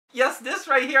Yes, this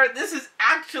right here, this is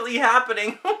actually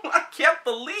happening. I can't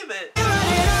believe it.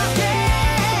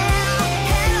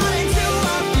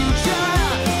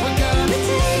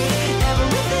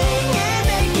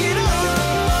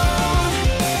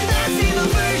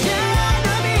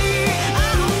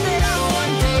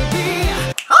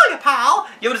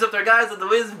 Yo, what is up there, guys? The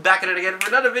Wiz back at it again for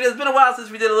another video. It's been a while since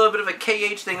we did a little bit of a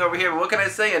KH thing over here, but what can I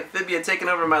say? Amphibia taking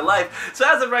over my life.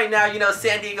 So as of right now, you know,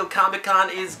 San Diego Comic-Con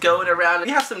is going around.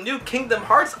 We have some new Kingdom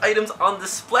Hearts items on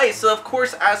display. So of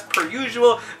course, as per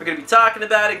usual, we're going to be talking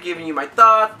about it, giving you my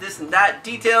thoughts, this and that,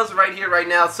 details right here, right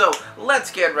now. So let's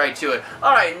get right to it.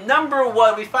 Alright, number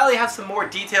one, we finally have some more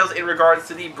details in regards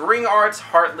to the Bring Arts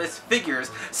Heartless figures.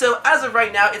 So as of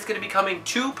right now, it's going to be coming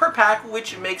 2 per pack,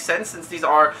 which makes sense since these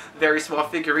are very small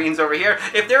figurines over here.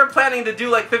 If they're planning to do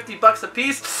like 50 bucks a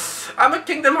piece, I'm a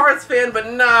Kingdom Hearts fan, but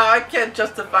nah, I can't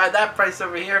justify that price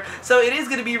over here. So it is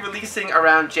going to be releasing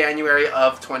around January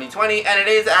of 2020, and it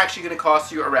is actually going to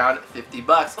cost you around 50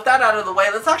 bucks. With that out of the way,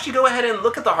 let's actually go ahead and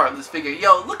look at the Heartless figure.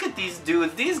 Yo, look at these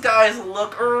dudes. These guys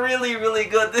look really, really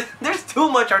good. There's too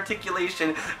much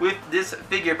articulation with this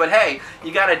figure, but hey,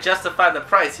 you gotta justify the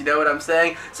price, you know what I'm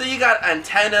saying? So you got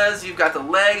antennas, you've got the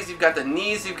legs, you've got the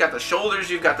knees, you've got the shoulders,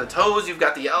 you've got the toes, you've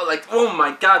got the like, oh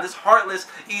my god, this Heartless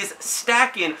is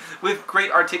stacking with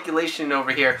great articulation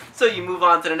over here. So you move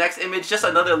on to the next image, just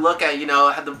another look at, you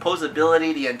know, the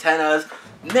posability, the antennas.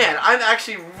 Man, I'm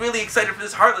actually really excited for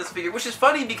this Heartless figure, which is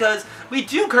funny because we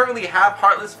do currently have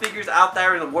Heartless figures out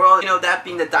there in the world, you know, that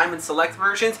being the Diamond Select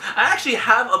versions. I actually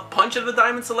have a bunch of the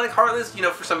Diamond Select Heartless, you know,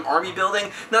 for some army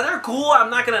building. Now, they're cool, I'm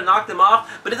not going to knock them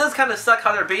off, but it does kind of suck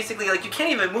how they're basically, like, you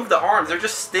can't even move the arms, they're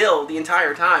just still the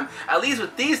entire time. At least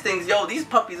with these things, yo, these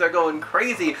puppies are going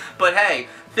crazy, but hey,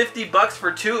 50 bucks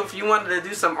for 2 if you wanted to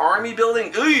do some army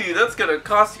building. Ooh, that's gonna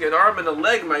cost you an arm and a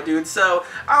leg, my dude. So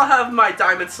I'll have my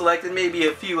Diamond Select and maybe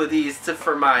a few of these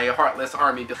for my Heartless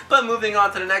army build. But moving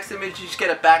on to the next image, you just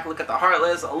get a back look at the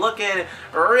Heartless. Looking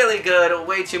really good,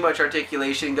 way too much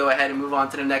articulation. Go ahead and move on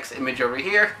to the next image over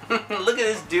here. Look at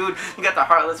this dude. You got the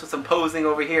Heartless with some posing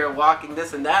over here, walking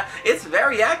this and that. It's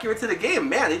very accurate to the game.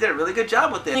 Man, they did a really good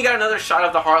job with it. You got another shot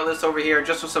of the Heartless over here,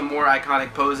 just with some more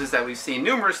iconic poses that we've seen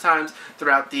numerous times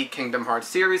throughout the Kingdom Hearts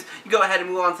series. You go ahead and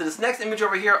move on to this next image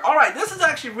over here. Alright, this is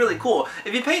actually really cool.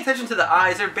 If you pay attention to the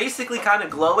eyes, they're basically kind of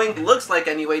glowing. It looks like,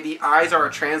 anyway, the eyes are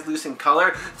a translucent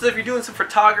color. So if you're doing some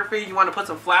photography, you want to put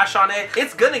some flash on it,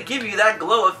 it's going to give you that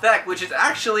glow effect, which is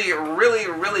actually really,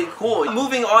 really cool.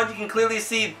 Moving on, you can clearly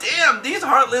see, damn, these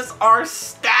Heartless are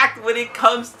stacked when it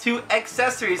comes to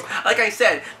accessories. Like I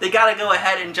said, they got to go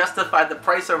ahead and justify the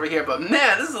price over here, but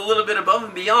man, this is a little bit above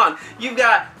and beyond. You've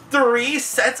got 3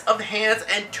 sets of hands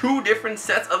and 2 different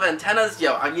sets of antennas.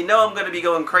 Yo, you know I'm going to be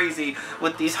going crazy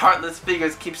with these Heartless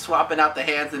figures. Keep swapping out the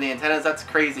hands and the antennas. That's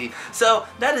crazy. So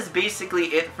that is basically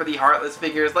it for the Heartless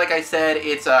figures. Like I said,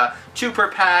 it's 2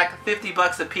 per pack, 50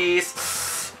 bucks a piece.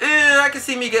 I can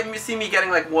see me getting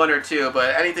like 1 or 2,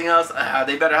 but anything else,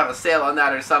 they better have a sale on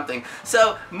that or something.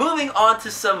 So moving on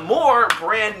to some more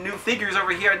brand new figures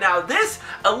over here. Now this,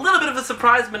 a little bit of a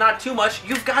surprise, but not too much.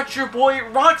 You've got your boy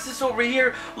Roxas over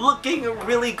here looking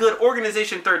really good.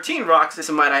 Organization 13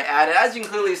 Roxas, might I add. As you can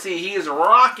clearly see, he is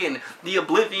rocking the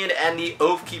Oblivion and the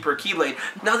Oathkeeper Keyblade.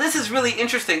 Now this is really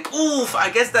interesting. Oof, I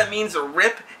guess that means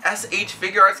RIP SH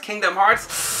Figure Arts Kingdom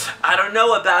Hearts. I don't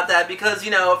know about that because,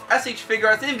 you know, SH Figure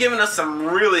Arts, they've given us some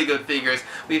really good figures.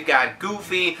 We've got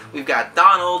Goofy, we've got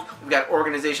Donald, we've got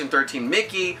Organization 13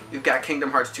 Mickey, we've got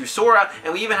Kingdom Hearts 2 Sora,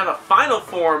 and we even have a final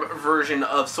form version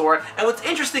of Sora. And what's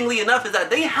interestingly enough is that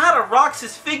they had a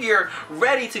Roxas figure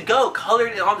ready to go,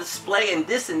 colored and on display and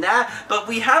this and that, but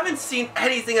we haven't seen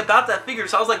anything about that figure.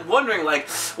 So I was like wondering, like,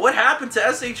 what happened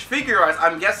to SH Figure Arts?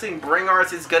 I'm guessing Bring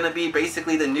Arts is going to be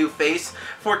basically the new face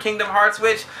for Kingdom Hearts,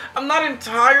 which I'm not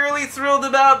entirely thrilled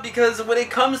about because when it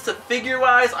comes to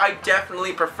figure-wise, I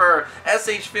definitely prefer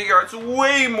SH Figure Arts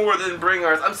way more than Bring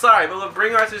Arts. I'm sorry, but with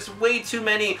Bring Arts, there's way too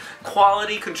many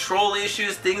quality control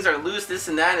issues. Things are loose, this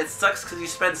and that, and it sucks because you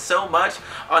spend so much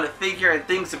on a figure and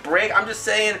things break. I'm just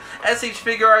saying, SH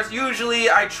Figure Arts, usually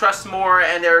I trust more,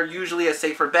 and they're usually a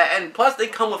safer bet, and plus they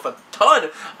come with a ton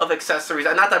of accessories.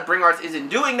 And not that Bring Arts isn't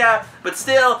doing that, but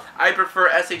still, I prefer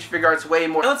SH Figure Arts way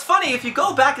more. And it's funny, if you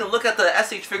go back and look at the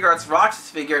SH Figure Arts Roxas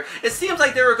figure, it seems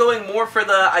like they were going more for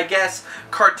the, I guess,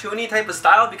 cartoony type of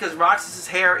style because Roxas's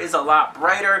hair is a lot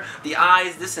brighter, the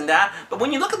eyes, this and that. But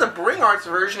when you look at the Bring Arts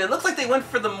version, it looks like they went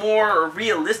for the more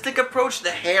realistic approach.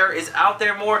 The hair is out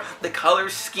there more, the color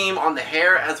scheme on the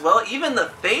hair as well, even the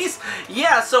face.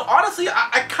 Yeah, so honestly,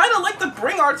 I kind of like the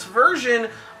Bring Arts version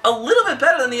a little bit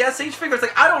better than the SH figures.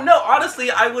 Like, I don't know.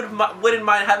 Honestly, I wouldn't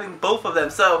mind having both of them.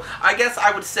 So I guess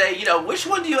I would say, you know, which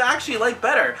one do you actually like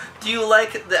better? Do you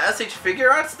like the SH Figure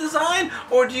Arts design,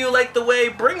 or do you like the way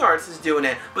Bring Arts is doing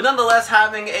it? But nonetheless,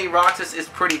 having a Roxas is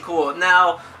pretty cool.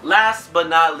 Now, last but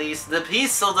not least, the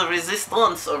piece of the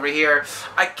resistance over here.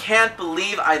 I can't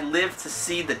believe I lived to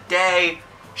see the day.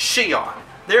 Xion.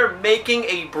 They're making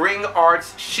a Bring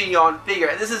Arts Xion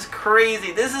figure. This is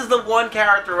crazy. This is the one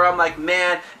character where I'm like,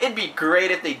 man, it'd be great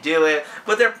if they do it,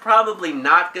 but they're probably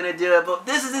not gonna do it. But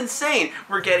this is insane.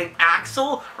 We're getting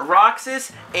Axel,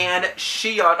 Roxas, and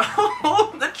Xion.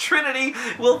 The Trinity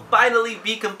will finally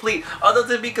be complete. Although,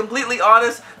 to be completely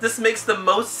honest, this makes the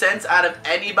most sense out of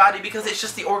anybody because it's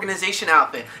just the organization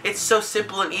outfit. It's so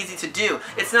simple and easy to do.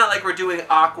 It's not like we're doing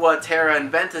Aqua, Terra,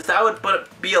 and Ventus. That would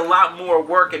be a lot more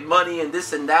work and money and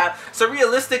this and that. So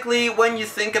realistically, when you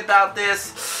think about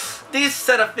this, these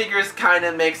set of figures kind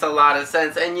of makes a lot of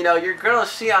sense. And you know, your girl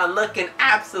Xion looking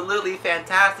absolutely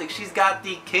fantastic. She's got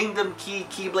the Kingdom Key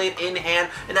Keyblade in hand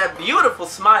and that beautiful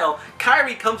smile.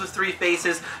 Kairi comes with 3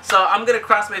 faces, so I'm gonna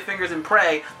cross my fingers and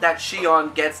pray that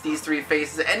Xion gets these 3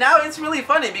 faces. And now it's really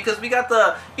funny because we got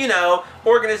the, you know,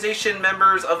 organization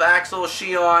members of Axel,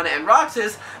 Xion, and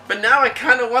Roxas, but now I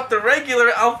kind of want the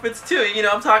regular outfits too. You know,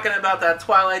 I'm talking about that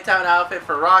Twilight Town outfit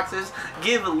for Roxas.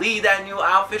 Give Lee that new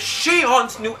outfit.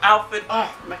 Xion's new outfit.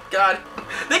 Oh my god.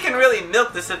 They can really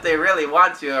milk this if they really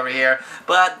want to over here.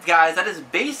 But guys, that is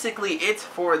basically it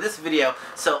for this video.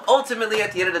 So ultimately,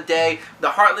 at the end of the day, the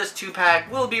Heartless 2-pack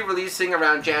will be releasing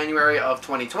around January of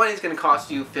 2020. It's going to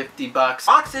cost you $50.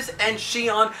 Roxas and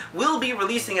Xion will be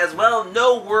releasing as well.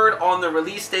 No word on the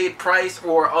release date, price,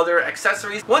 or other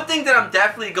accessories. One thing that I'm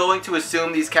definitely going to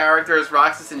assume these characters,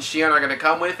 Roxas and Xion, are going to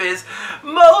come with is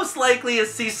most likely a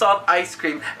sea salt ice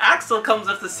cream. Axel comes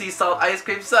with the sea salt ice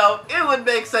cream, so it would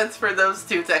make sense for those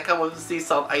two to come with the sea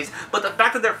salt ice. But the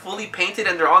fact that they're fully painted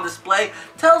and they're on display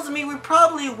tells me we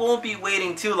probably won't be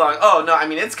waiting too long. Oh no, I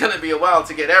mean, it's going to be a while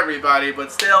to get everybody,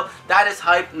 but still, that is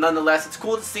hype nonetheless. It's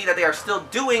cool to see that they are still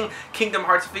doing Kingdom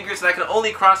Hearts figures, and I can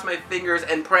only cross my fingers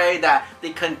and pray that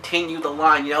they continue the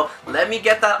line, you know? Let me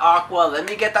get that Aqua, let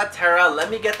me get that Terra, let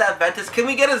me get that Ventus. Can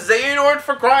we get a Xehanort,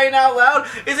 for crying out loud?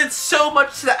 Is it so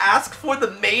much to ask for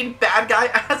the main bad guy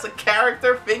as a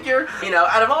character figure? You know,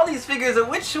 out of all these figures,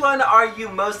 which one are you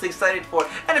most excited for?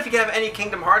 And if you can have any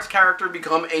Kingdom Hearts character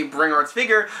become a Bring Arts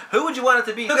figure, who would you want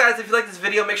it to be? So guys, if you like this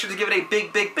video, make sure to give it a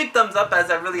big thumbs up, as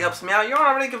that really helps me out. You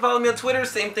already can follow me on Twitter,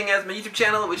 same thing as my YouTube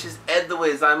channel, which is Ed the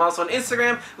Wiz. I'm also on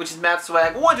Instagram, which is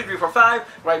MattSwag12345,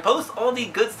 where I post all the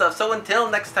good stuff. So until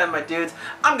next time, my dudes,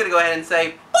 I'm gonna go ahead and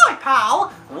say, bye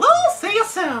pal, we'll see you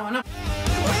soon.